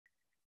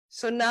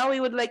So now we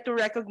would like to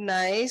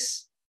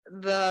recognize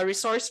the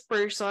resource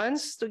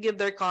persons to give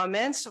their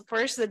comments.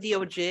 First, the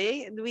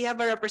DOJ. Do we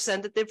have a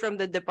representative from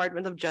the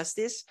Department of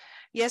Justice?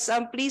 Yes,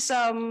 please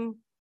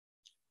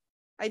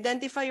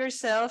identify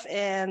yourself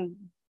and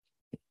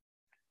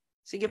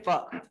sige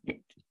po.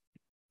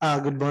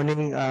 Good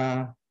morning,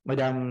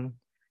 Madam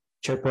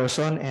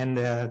Chairperson and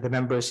the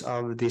members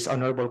of this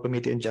Honorable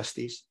Committee on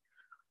Justice.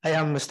 I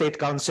am State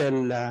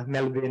Counsel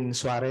Melvin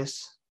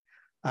Suarez,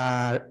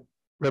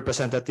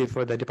 representative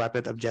for the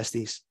Department of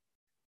Justice.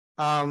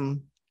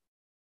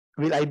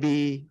 Will I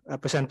be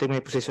presenting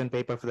my position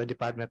paper for the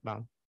department,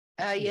 ma'am?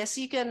 Yes,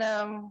 you can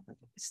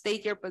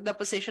state the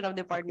position of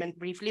department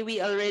briefly.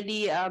 We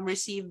already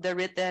received the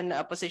written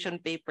position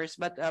papers,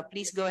 but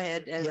please go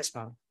ahead. And... Yes,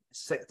 ma'am.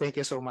 Thank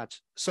you so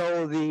much.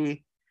 So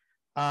the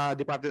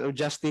Department of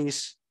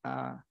Justice,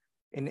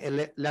 in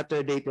a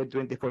letter dated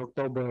 24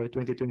 October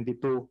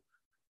 2022,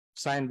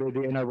 signed by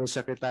the Honorable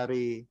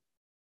Secretary,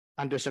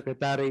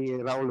 Undersecretary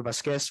Raul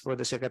Vasquez for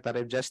the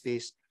Secretary of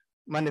Justice,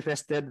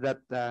 manifested that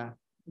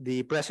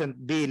the present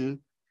bill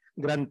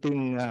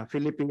granting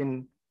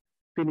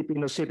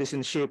Filipino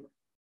citizenship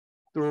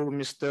to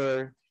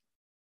Mr.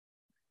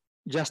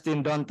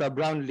 Justin Donta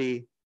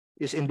Brownlee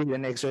is indeed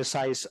an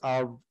exercise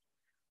of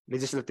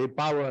legislative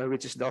power,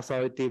 which is the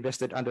authority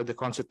vested under the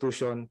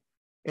Constitution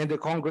in the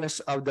Congress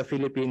of the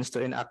Philippines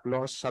to enact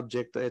laws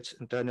subject to its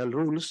internal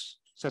rules,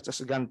 such as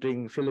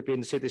granting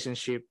Philippine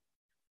citizenship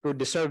to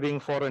deserving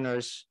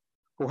foreigners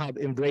who have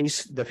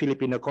embraced the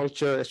Filipino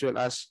culture, as well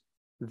as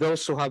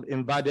those who have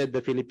embodied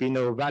the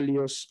Filipino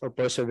values of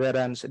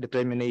perseverance,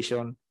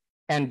 determination,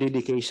 and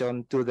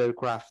dedication to their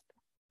craft.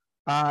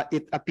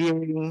 It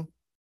appearing,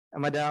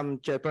 Madam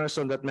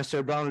Chairperson, that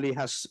Mr. Brownlee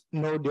has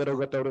no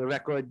derogatory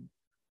record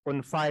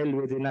on file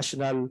with the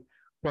National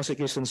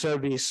Prosecution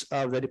Service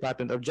of the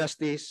Department of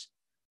Justice,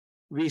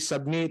 we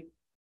submit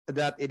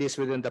that it is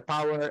within the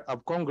power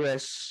of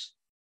Congress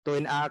to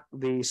enact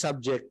the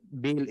subject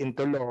bill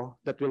into law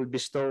that will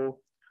bestow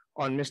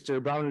on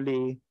Mr.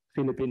 Brownlee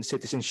Philippine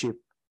citizenship.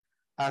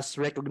 As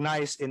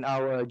recognized in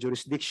our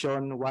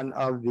jurisdiction, one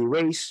of the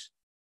ways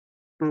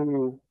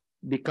to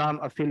become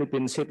a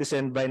Philippine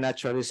citizen by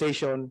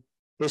naturalization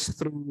is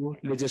through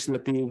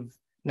legislative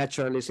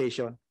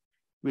naturalization,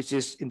 which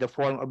is in the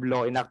form of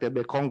law enacted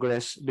by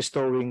Congress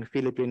bestowing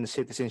Philippine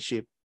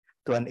citizenship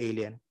to an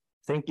alien.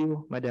 Thank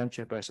you, Madam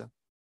Chairperson.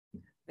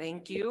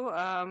 Thank you.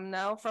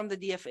 Now from the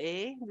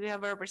DFA, do we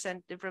have a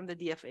representative from the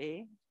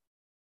DFA?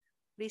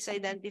 Please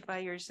identify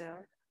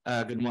yourself.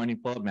 Good morning,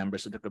 po,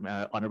 members of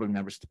the honorable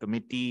members of the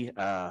committee,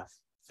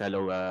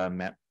 fellow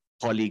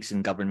colleagues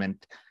in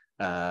government,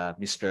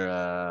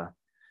 Mr.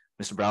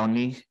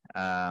 Brownlee.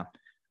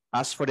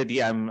 As for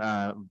the I'm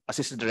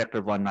Assistant Director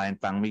of 19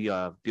 Pangmi,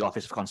 the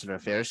Office of Consular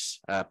Affairs,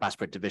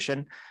 Passport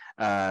Division,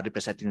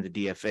 representing the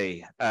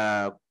DFA.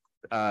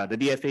 The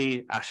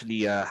DFA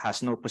actually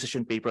has no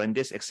position paper in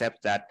this,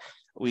 except that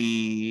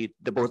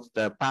both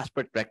the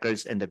passport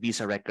records and the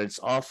visa records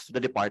of the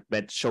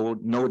department show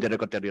no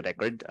derogatory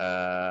record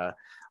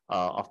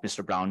of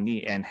Mr.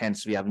 Brownlee, and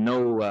hence we have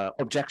no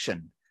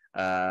objection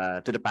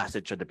to the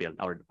passage of the bill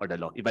or the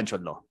law, eventual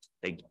law.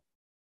 Thank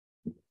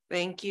you.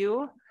 Thank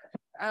you.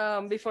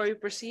 Before we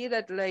proceed,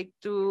 I'd like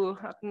to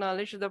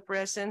acknowledge the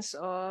presence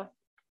of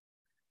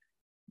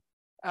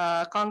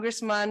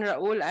Congressman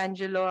Raul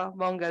Angelo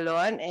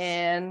Bongalon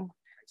and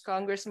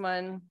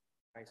Congressman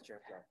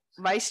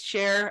Vice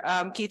Chair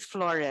Keith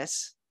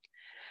Flores,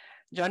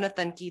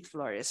 Jonathan Keith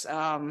Flores.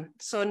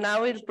 So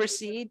now we'll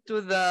proceed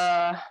to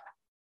the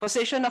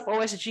position of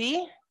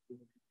OSG.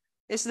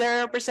 Is there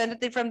a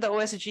representative from the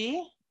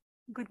OSG?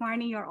 Good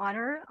morning, Your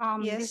Honor.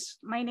 Yes.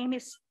 My name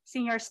is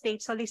Senior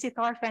State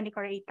Solicitor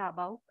Fenicar A.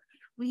 Tabao.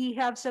 We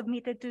have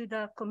submitted to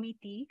the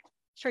committee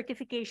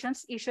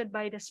certifications issued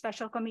by the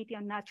Special Committee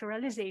on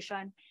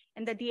Naturalization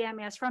and the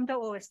DMS from the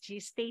OSG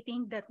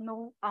stating that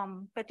no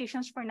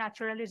petitions for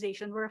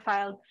naturalization were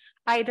filed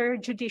either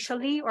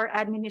judicially or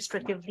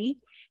administratively.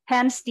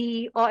 Hence,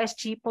 the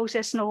OSG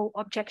poses no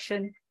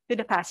objection to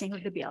the passing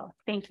of the bill.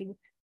 Thank you.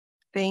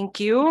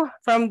 Thank you.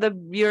 From the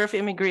Bureau of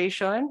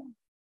Immigration.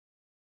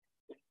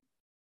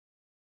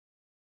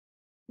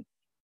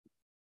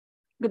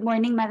 Good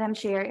morning, Madam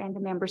Chair and the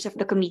members of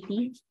the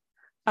committee.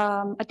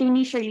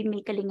 Attorney Shirley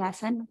May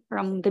Kalingasan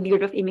from the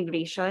Bureau of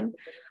Immigration.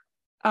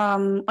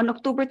 On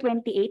October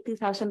 28,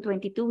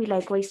 2022, we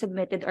likewise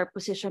submitted our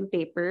position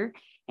paper,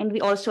 and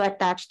we also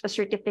attached a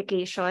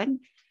certification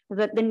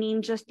that the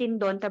name Justin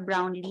Donta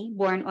Brownlee,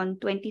 born on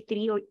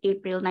 23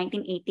 April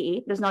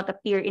 1988, does not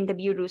appear in the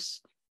Bureau's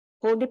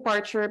whole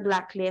departure,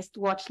 blacklist,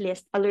 watch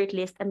list, alert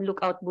list, and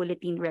lookout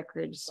bulletin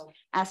records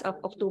as of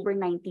October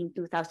 19,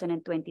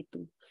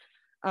 2022.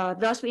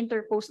 Thus, we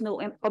interpose no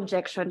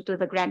objection to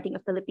the granting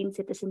of Philippine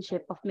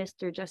citizenship of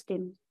Mr.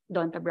 Justin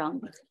Donta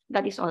Brownlee.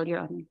 That is all, Your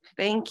Honor.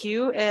 Thank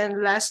you.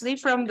 And lastly,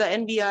 from the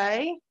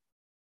NBI.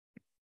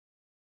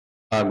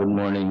 Good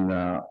morning,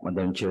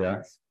 Madam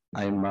Chair.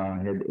 I'm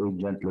Head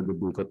Agent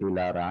Ludovico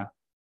Tilara,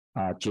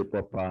 Chief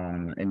of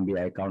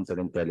NBI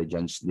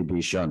Counterintelligence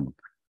Division.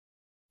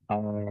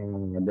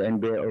 The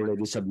NBA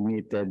already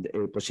submitted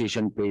a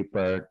position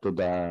paper to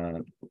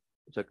the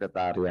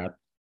secretariat,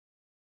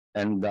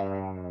 and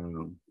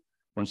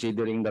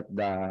considering that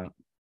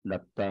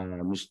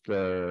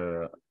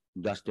Mr.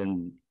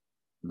 Justin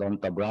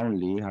Donta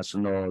Brownlee has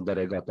no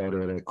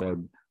derogatory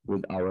record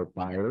with our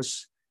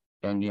files,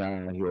 and he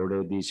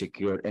already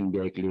secured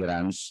NBI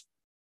clearance.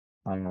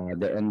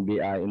 The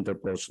NBI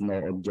interposed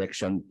no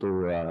objection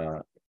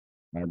to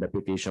the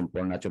petition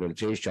for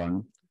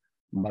naturalization,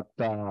 but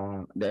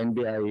the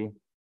NBI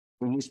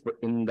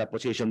in the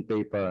position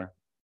paper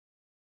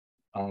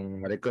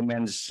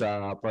recommends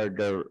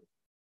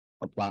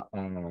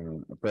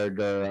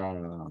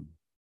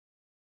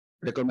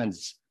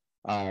recommends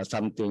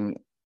something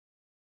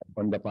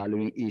on the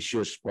following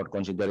issues for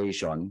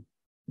consideration.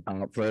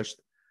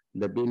 First,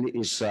 the bill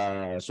is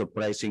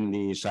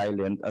surprisingly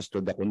silent as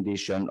to the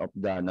condition of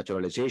the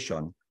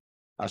naturalization.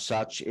 As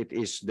such, it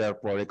is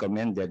therefore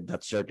recommended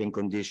that certain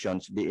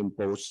conditions be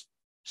imposed,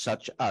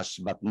 such as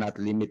but not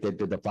limited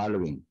to the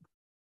following.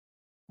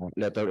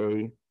 Letter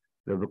A,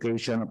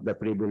 revocation of the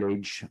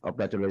privilege of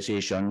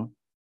naturalization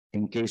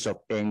in case of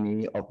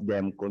any of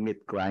them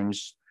commit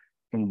crimes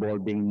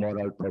involving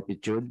moral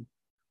turpitude,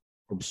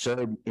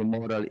 observe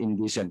immoral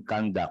indecent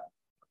conduct,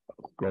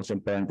 close in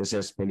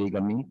parentheses,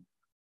 polygamy,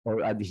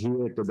 or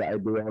adhere to the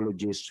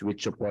ideologies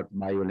which support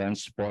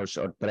violence, force,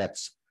 or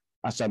threats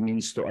as a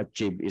means to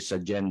achieve its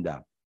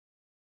agenda.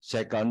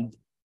 Second,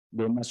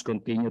 they must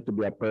continue to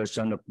be a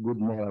person of good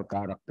moral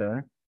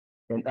character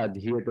and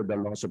adhere to the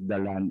laws of the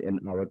land and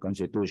our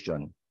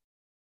Constitution.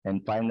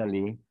 And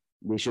finally,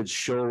 they should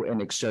show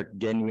and exert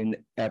genuine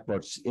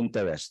efforts,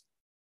 interest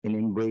in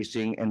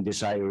embracing and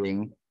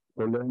desiring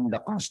to learn the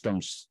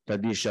customs,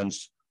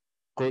 traditions,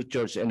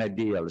 cultures, and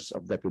ideals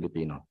of the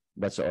Filipino.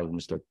 That's all,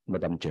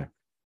 Madam Chair.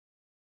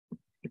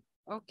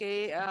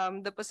 Okay,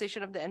 the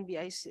position of the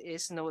NBI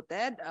is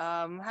noted.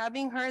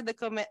 Having heard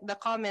the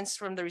comments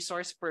from the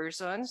resource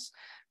persons,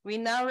 we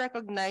now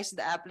recognize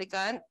the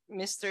applicant,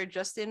 Mr.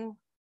 Justin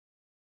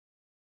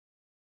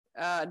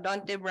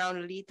Donta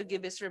Brownlee, to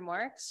give his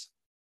remarks.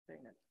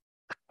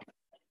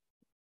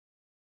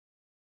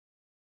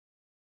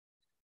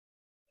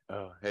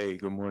 Hey,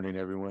 good morning,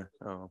 everyone.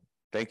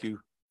 Thank you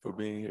for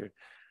being here.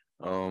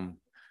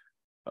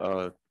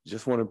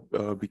 Just want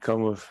to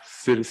become a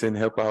citizen,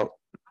 help out,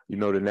 the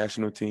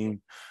national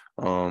team.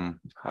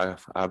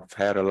 I've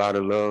had a lot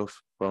of love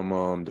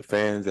from the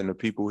fans and the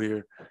people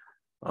here.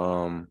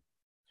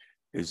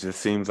 It just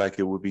seems like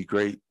it would be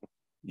great,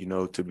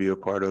 to be a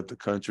part of the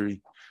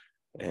country,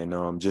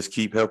 and just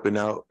keep helping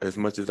out as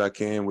much as I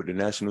can with the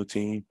national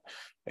team.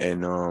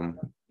 And,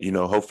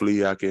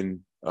 hopefully I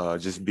can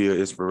just be an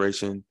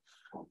inspiration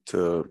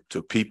to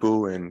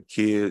people and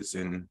kids,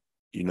 and,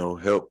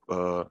 help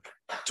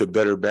to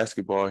better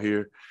basketball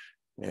here,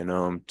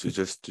 and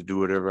to do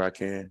whatever I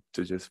can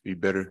to just be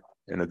better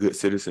and a good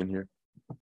citizen here.